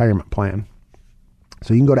overall retirement plan.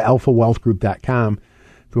 So you can go to alphawealthgroup.com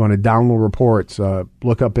if you want to download reports,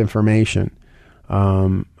 look up information.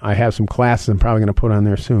 I have some classes I'm probably going to put on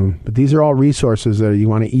there soon. But these are all resources that you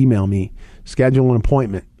want to email me, schedule an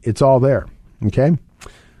appointment. It's all there. Okay?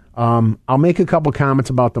 I'll make a couple comments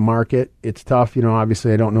about the market. It's tough.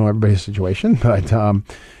 Obviously I don't know everybody's situation, but,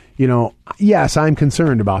 yes, I'm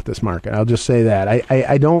concerned about this market. I'll just say that.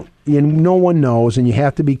 I don't, no one knows, and you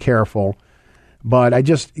have to be careful, but I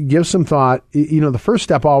just give some thought. The first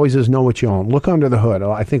step always is know what you own. Look under the hood.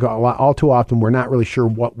 I think all too often we're not really sure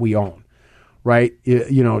what we own, right?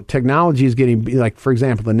 Technology is getting, like, for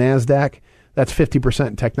example, the NASDAQ, that's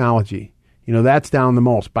 50% technology. That's down the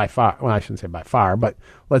most by far. Well, I shouldn't say by far, but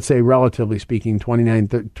let's say relatively speaking, 20,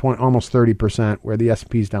 almost 30%, where the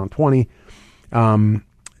S&P is down 20.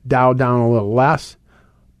 Dow down a little less,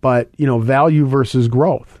 but value versus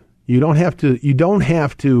growth. You don't have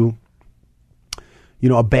to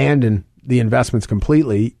abandon the investments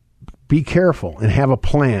completely. Be careful and have a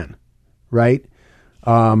plan, right?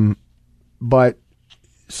 But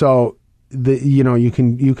so you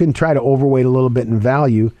can try to overweight a little bit in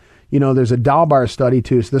value. There's a Dalbar study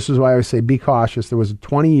too. So this is why I always say be cautious. There was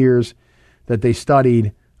 20 years that they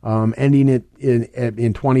studied, ending it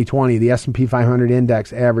in 2020. The S&P 500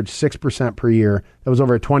 index averaged 6% per year. That was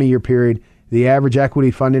over a 20-year period. The average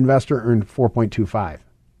equity fund investor earned 4.25.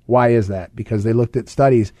 Why is that? Because they looked at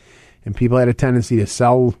studies, and people had a tendency to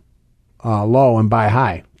sell low and buy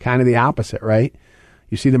high. Kind of the opposite, right?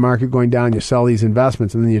 You see the market going down, you sell these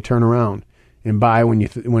investments, and then you turn around and buy when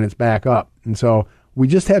it's back up. And so we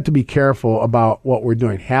just have to be careful about what we're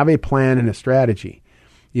doing. Have a plan and a strategy.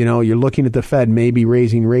 You're looking at the Fed maybe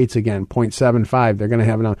raising rates again, 0.75. They're going to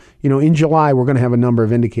have in July, we're going to have a number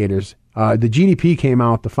of indicators. The GDP came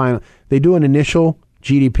out, the final. They do an initial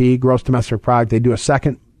GDP, gross domestic product. They do a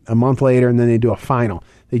second a month later, and then they do a final.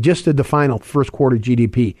 They just did the final first quarter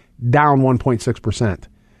GDP, down 1.6%.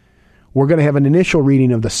 We're going to have an initial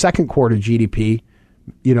reading of the second quarter GDP,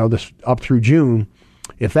 this up through June.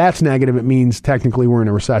 If that's negative, it means technically we're in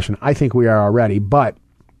a recession. I think we are already. But,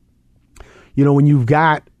 when you've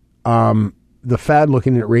got the Fed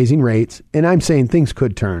looking at raising rates, and I'm saying things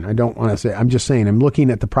could turn. I don't want to say, I'm just saying I'm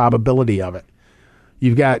looking at the probability of it.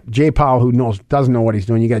 You've got Jay Powell, who doesn't know what he's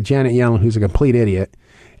doing. You got Janet Yellen, who's a complete idiot.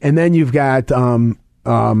 And then you've got,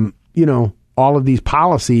 all of these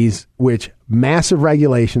policies, which massive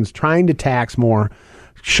regulations, trying to tax more,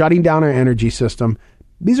 shutting down our energy system.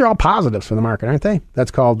 These are all positives for the market, aren't they?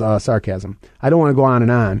 That's called sarcasm. I don't want to go on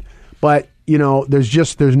and on, but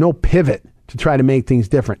there's no pivot to try to make things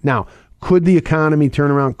different. Now, could the economy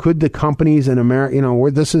turn around? Could the companies in America,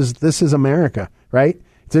 where this is America, right?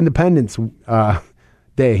 It's Independence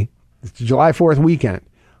Day. It's July 4th weekend.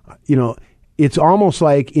 It's almost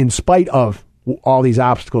like, in spite of all these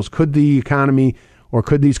obstacles, could the economy or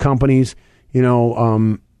could these companies,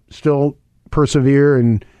 still persevere?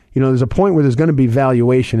 And there's a point where there's going to be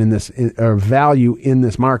valuation in this, or value in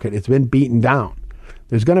this market. It's been beaten down.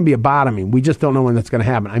 There's going to be a bottoming. We just don't know when that's going to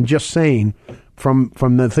happen. I'm just saying, from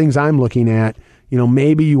the things I'm looking at,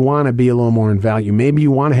 maybe you want to be a little more in value. Maybe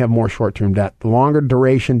you want to have more short-term debt, the longer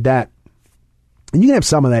duration debt, and you can have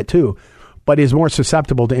some of that too, but is more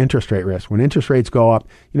susceptible to interest rate risk. When interest rates go up,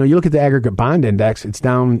 you look at the aggregate bond index, it's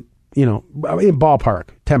down, in ballpark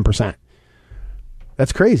 10%.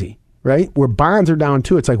 That's crazy. Right? Where bonds are down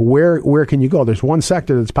too. It's like, where can you go? There's one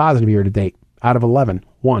sector that's positive year to date out of 11.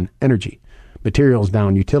 One, energy. Materials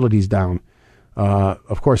down, utilities down.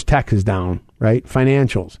 Of course, tech is down, right?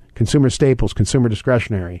 Financials, consumer staples, consumer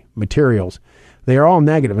discretionary, materials. They are all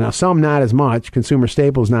negative. Now, some not as much. Consumer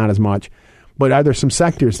staples not as much. But are there some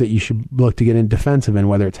sectors that you should look to get in defensive in,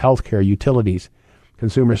 whether it's healthcare, utilities,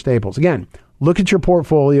 consumer staples? Again, look at your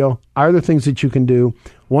portfolio. Are there things that you can do?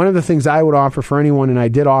 One of the things I would offer for anyone, and I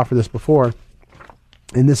did offer this before,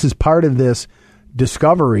 and this is part of this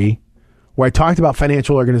discovery where I talked about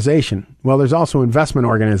financial organization. Well, there's also investment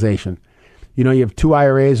organization. You have two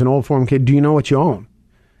IRAs, an old 401k. Do you know what you own?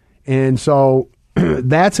 And so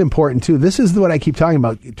that's important too. This is what I keep talking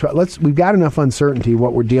about. We've got enough uncertainty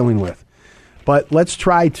what we're dealing with, but let's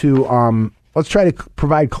try to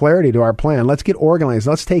provide clarity to our plan. Let's get organized.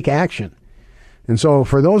 Let's take action. And so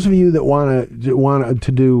for those of you that want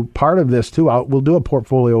to do part of this too, we'll do a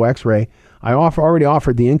portfolio X-ray. I already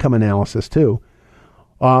offered the income analysis too.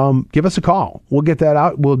 Give us a call. We'll get that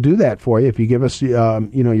out. We'll do that for you. If you give us,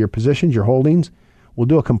 your positions, your holdings, we'll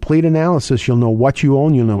do a complete analysis. You'll know what you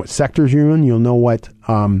own. You'll know what sectors you're in. You'll know what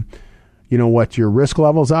your risk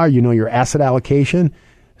levels are. You know your asset allocation.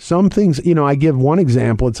 Some things, I give one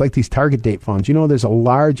example. It's like these target date funds. There's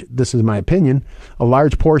this is my opinion, a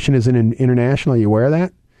large portion is in international. Are you aware of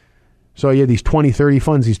that? So you have these 2030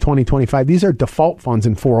 funds, these 2025. These are default funds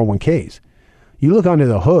in 401ks. You look under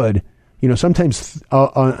the hood. Sometimes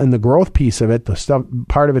in the growth piece of it, the stuff,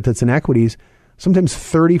 part of it that's in equities, sometimes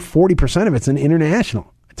 30-40% of it's in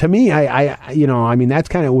international. To me, that's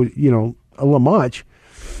kind of, a little much.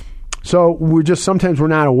 So sometimes we're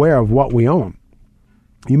not aware of what we own.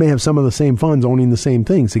 You may have some of the same funds owning the same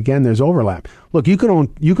things. Again, there's overlap. Look, you can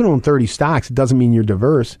own 30 stocks. It doesn't mean you're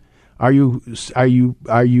diverse. Are you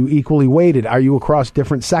equally weighted? Are you across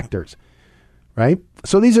different sectors? Right?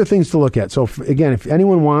 So these are things to look at. So if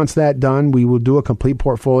anyone wants that done, we will do a complete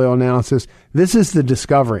portfolio analysis. This is the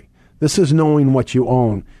discovery. This is knowing what you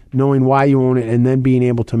own, knowing why you own it, and then being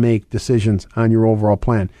able to make decisions on your overall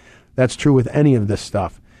plan. That's true with any of this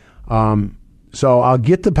stuff. So I'll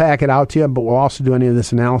get the packet out to you, but we'll also do any of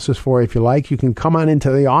this analysis for you if you like. You can come on into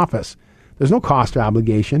the office. There's no cost or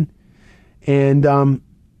obligation. And,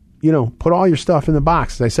 put all your stuff in the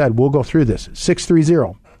box. As I said, we'll go through this.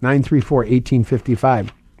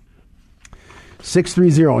 630-934-1855.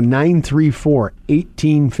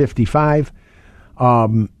 630-934-1855.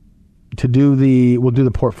 We'll do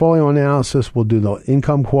the portfolio analysis. We'll do the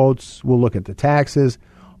income quotes. We'll look at the taxes.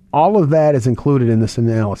 All of that is included in this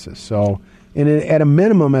analysis. So, and at a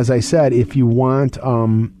minimum, as I said, if you want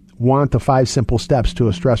the 5 simple steps to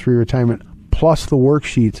a stress-free retirement plus the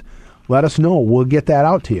worksheets, let us know. We'll get that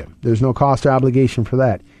out to you. There's no cost or obligation for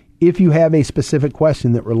that. If you have a specific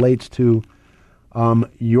question that relates to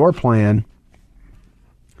your plan,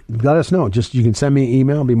 let us know. You can send me an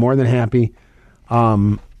email. I'll be more than happy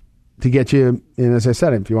to get you. And as I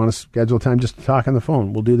said, if you want to schedule time just to talk on the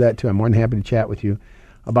phone, we'll do that too. I'm more than happy to chat with you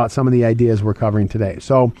about some of the ideas we're covering today.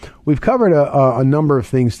 So we've covered a number of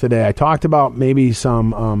things today. I talked about maybe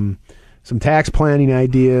some tax planning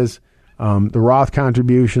ideas, the Roth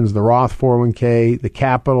contributions, the Roth 401k, the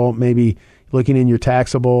capital, maybe looking in your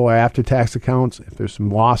taxable or after-tax accounts. If there's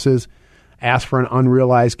some losses, ask for an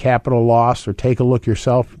unrealized capital loss or take a look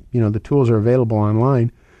yourself. The tools are available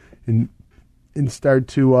online and start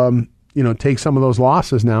to, take some of those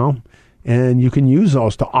losses now. And you can use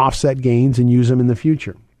those to offset gains and use them in the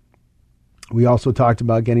future. We also talked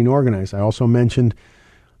about getting organized. I also mentioned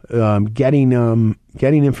getting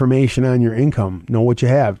information on your income. Know what you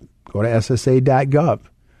have. Go to SSA.gov.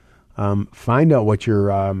 Find out what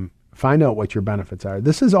your benefits are.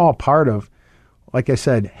 This is all part of, like I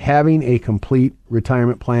said, having a complete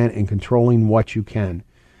retirement plan and controlling what you can.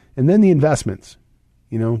 And then the investments.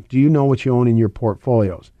 Do you know what you own in your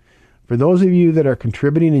portfolios? For those of you that are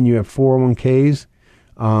contributing and you have 401ks,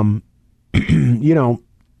 I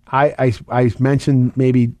mentioned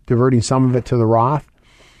maybe diverting some of it to the Roth.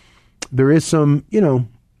 There is some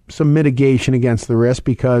mitigation against the risk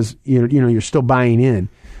because you're still buying in.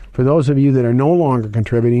 For those of you that are no longer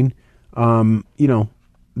contributing,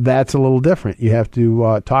 that's a little different. You have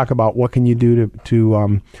to talk about what can you do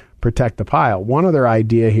to protect the pile. One other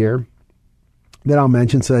idea here that I'll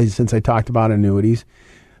mention since I talked about annuities.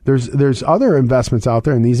 There's other investments out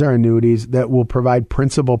there, and these are annuities that will provide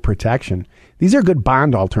principal protection. These are good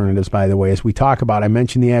bond alternatives, by the way, as we talk about. I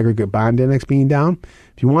mentioned the aggregate bond index being down.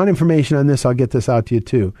 If you want information on this, I'll get this out to you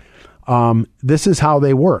too. This is how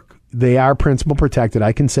they work. They are principal protected.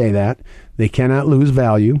 I can say that. They cannot lose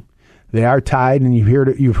value. They are tied, and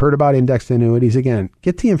you've heard about indexed annuities. Again,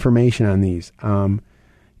 get the information on these. In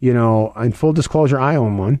full disclosure, I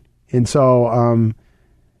own one, and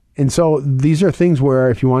so these are things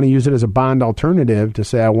where if you want to use it as a bond alternative to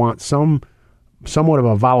say I want somewhat of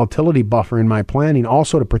a volatility buffer in my planning,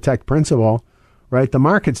 also to protect principal, right? The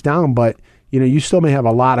market's down, but you still may have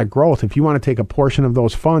a lot of growth. If you want to take a portion of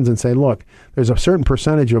those funds and say, look, there's a certain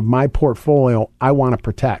percentage of my portfolio I want to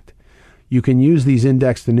protect. You can use these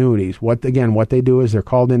indexed annuities. What they do is they're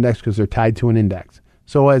called index because they're tied to an index.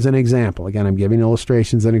 So as an example, again, I'm giving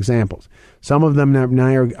illustrations and examples. Some of them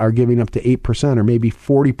now are giving up to 8% or maybe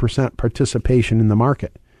 40% participation in the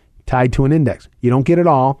market tied to an index. You don't get it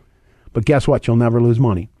all, but guess what? You'll never lose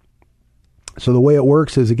money. So the way it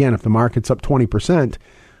works is, again, if the market's up 20%,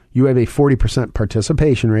 you have a 40%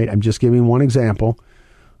 participation rate. I'm just giving one example.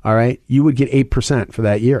 All right. You would get 8% for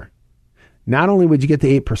that year. Not only would you get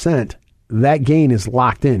the 8%, that gain is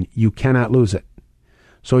locked in. You cannot lose it.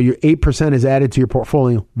 So your 8% is added to your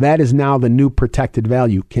portfolio. That is now the new protected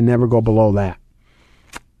value. Can never go below that.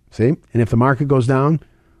 See? And if the market goes down,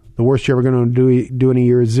 the worst you're ever going to do in a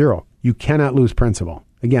year is zero. You cannot lose principal.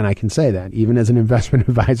 Again, I can say that, even as an investment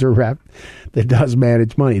advisor rep that does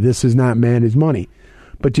manage money. This is not managed money.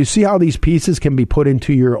 But you see how these pieces can be put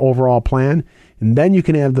into your overall plan? And then you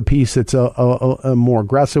can have the piece that's a more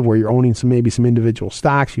aggressive, where you're owning maybe some individual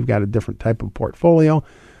stocks. You've got a different type of portfolio.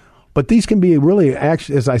 But these can be really,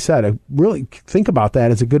 actually, as I said, really think about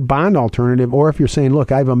that as a good bond alternative. Or if you're saying,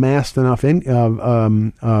 look, I've amassed enough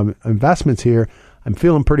investments here, I'm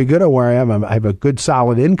feeling pretty good at where I am. I have a good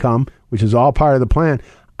solid income, which is all part of the plan.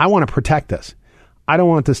 I want to protect this. I don't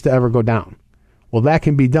want this to ever go down. Well, that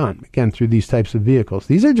can be done, again, through these types of vehicles.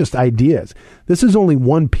 These are just ideas. This is only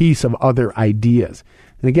one piece of other ideas.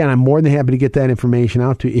 And again, I'm more than happy to get that information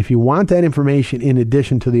out to you. If you want that information in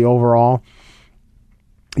addition to the overall,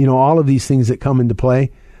 all of these things that come into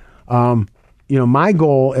play, my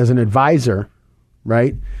goal as an advisor,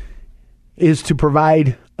 right, is to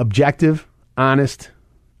provide objective, honest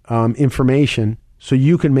information so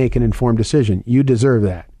you can make an informed decision. You deserve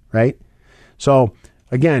that, right? So,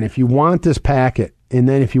 again, if you want this packet, and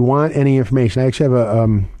then if you want any information, I actually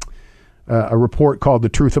have a report called The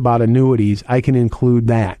Truth About Annuities. I can include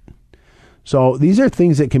that. So these are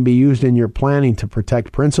things that can be used in your planning to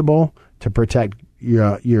protect principal, to protect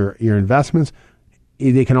your investments.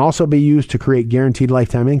 They can also be used to create guaranteed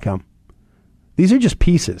lifetime income. These are just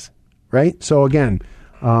pieces, right? So again,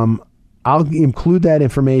 I'll include that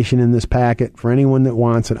information in this packet for anyone that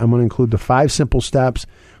wants it. I'm going to include the 5 simple steps,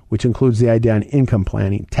 which includes the idea on income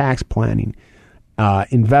planning, tax planning,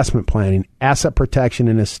 investment planning, asset protection,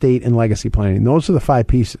 and estate and legacy planning. Those are the 5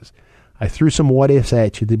 pieces. I threw some what ifs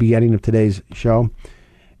at you at the beginning of today's show,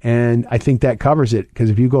 and I think that covers it,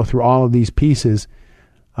 because if you go through all of these pieces,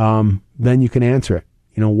 then you can answer it.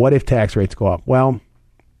 What if tax rates go up? Well,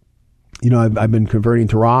 I've been converting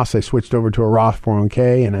to Roths. I switched over to a Roth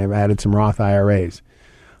 401k, and I've added some Roth IRAs.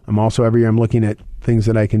 I'm also, every year, I'm looking at things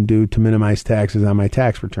that I can do to minimize taxes on my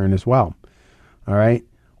tax return as well. All right.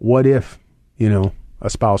 What if, a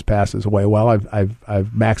spouse passes away? Well, I've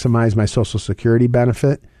maximized my Social Security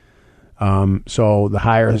benefit. So the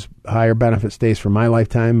higher benefit stays for my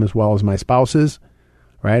lifetime as well as my spouse's,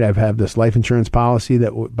 right? I've had this life insurance policy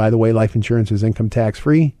that, by the way, life insurance is income tax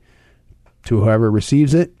free to whoever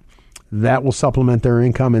receives it. That will supplement their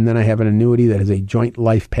income. And then I have an annuity that is a joint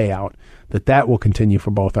life payout that will continue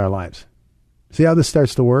for both our lives. See how this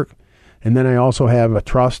starts to work? And then I also have a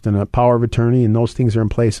trust and a power of attorney, and those things are in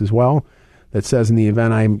place as well, that says in the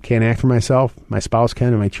event I can't act for myself, my spouse can,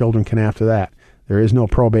 and my children can after that. There is no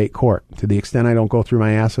probate court. To the extent I don't go through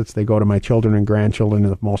my assets, they go to my children and grandchildren in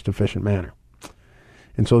the most efficient manner.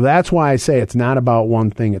 And so that's why I say it's not about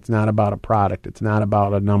one thing. It's not about a product. It's not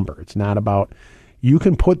about a number. It's not about... You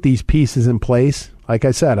can put these pieces in place. Like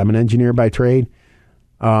I said, I'm an engineer by trade.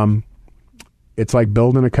 It's like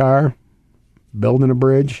building a car, building a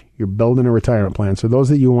bridge, you're building a retirement plan. So those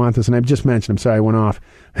that you want this, and I've just mentioned, I'm sorry I went off,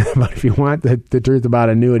 but if you want the truth about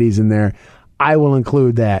annuities in there, I will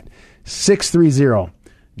include that.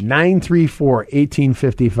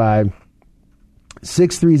 630-934-1855.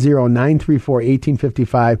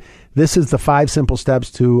 630-934-1855. This is the 5 simple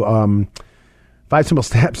steps to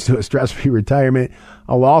a stress-free retirement.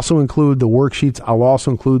 I'll also include the worksheets. I'll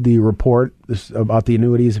also include the report about the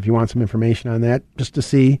annuities if you want some information on that, just to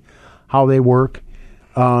see how they work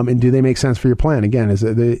and do they make sense for your plan. Again,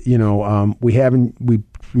 we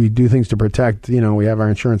do things to protect. We have our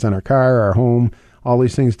insurance on our car, our home, all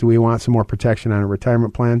these things. Do we want some more protection on a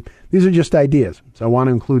retirement plan? These are just ideas, so I want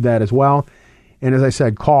to include that as well. And as I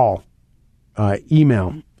said, call,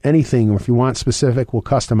 email, anything. If you want specific, we'll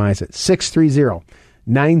customize it.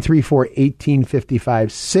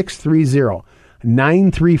 630-934-1855.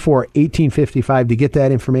 630-934-1855 to get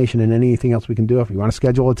that information and anything else we can do. If you want to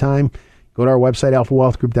schedule a time, go to our website,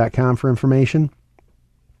 alphawealthgroup.com, for information.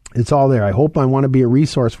 It's all there. I want to be a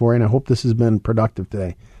resource for you, and I hope this has been productive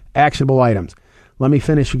today. Actionable items. Let me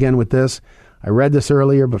finish again with this. I read this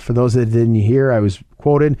earlier, but for those that didn't hear, I was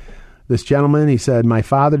quoted. This gentleman, he said, "My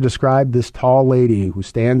father described this tall lady who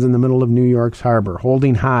stands in the middle of New York's harbor,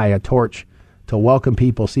 holding high a torch to welcome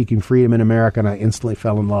people seeking freedom in America, and I instantly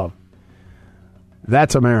fell in love."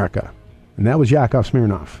 That's America. And that was Yakov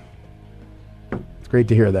Smirnoff. It's great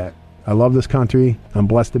to hear that. I love this country. I'm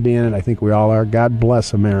blessed to be in it. I think we all are. God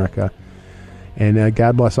bless America. And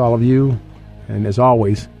God bless all of you. And as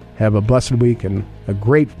always, have a blessed week and a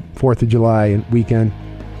great 4th of July weekend.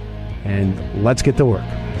 And let's get to work.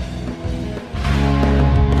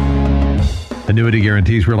 Annuity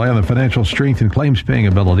guarantees rely on the financial strength and claims-paying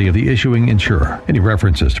ability of the issuing insurer. Any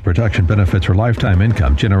references to production benefits or lifetime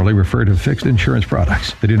income generally refer to fixed insurance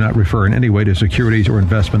products. They do not refer in any way to securities or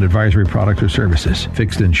investment advisory products or services.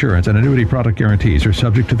 Fixed insurance and annuity product guarantees are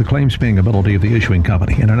subject to the claims-paying ability of the issuing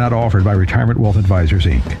company and are not offered by Retirement Wealth Advisors,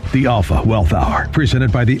 Inc. The Alpha Wealth Hour,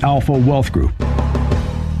 presented by the Alpha Wealth Group.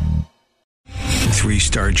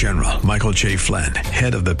 3-star General Michael J. Flynn,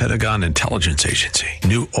 head of the Pentagon Intelligence Agency,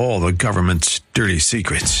 knew all the government's dirty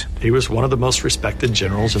secrets. He was one of the most respected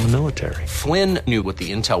generals in the military. Flynn knew what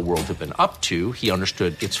the intel world had been up to. He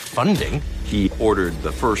understood its funding. He ordered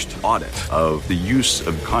the first audit of the use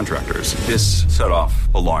of contractors. This set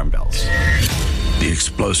off alarm bells. The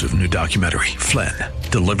explosive new documentary, Flynn,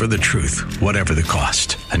 Deliver the Truth, Whatever the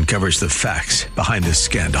Cost, uncovers the facts behind this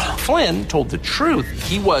scandal. Flynn told the truth.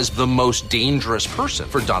 He was the most dangerous person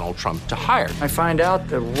for Donald Trump to hire. I find out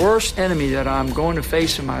the worst enemy that I'm going to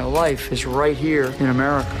face in my life is right here in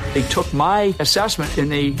America. They took my assessment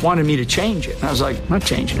and they wanted me to change it. And I was like, I'm not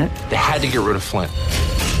changing it. They had to get rid of Flynn.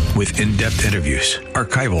 With in-depth interviews,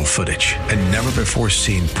 archival footage, and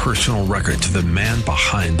never-before-seen personal records of the man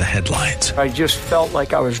behind the headlines. I just felt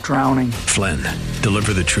like I was drowning. Flynn,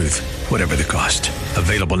 Deliver the Truth, Whatever the Cost.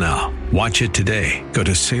 Available now. Watch it today. Go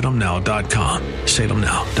to salemnow.com.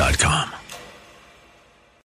 salemnow.com.